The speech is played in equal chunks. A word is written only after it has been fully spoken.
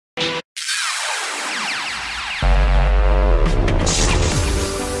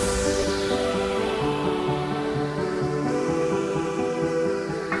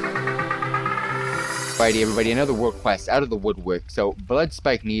Alrighty, everybody, another world quest out of the woodwork. So, blood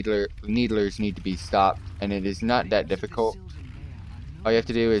spike needlers need to be stopped, and it is not that difficult. All you have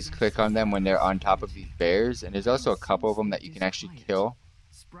to do is click on them when they're on top of these bears, and there's also a couple of them that you can actually kill.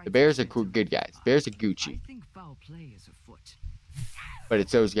 The bears are good guys. Bears are Gucci. But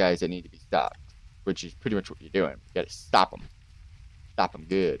it's those guys that need to be stopped, which is pretty much what you're doing. You gotta stop them. Stop them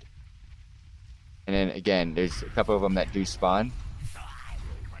good. And then, again, there's a couple of them that do spawn.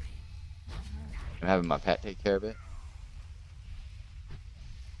 I'm having my pet take care of it.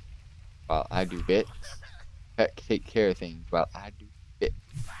 While I do bits. Pet take care of things while I do bits.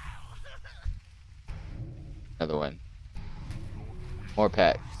 Another one. More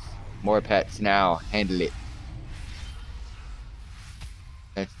pets. More pets now. Handle it.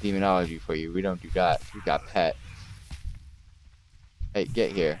 That's demonology for you. We don't do that. We got pets. Hey,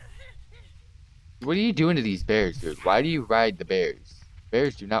 get here. What are you doing to these bears, dude? Why do you ride the bears?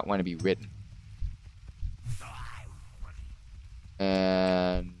 Bears do not want to be ridden.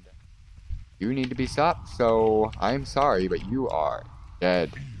 And you need to be stopped, so I'm sorry, but you are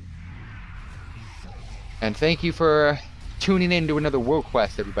dead. And thank you for tuning in to another world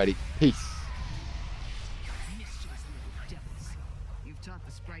quest, everybody. Peace.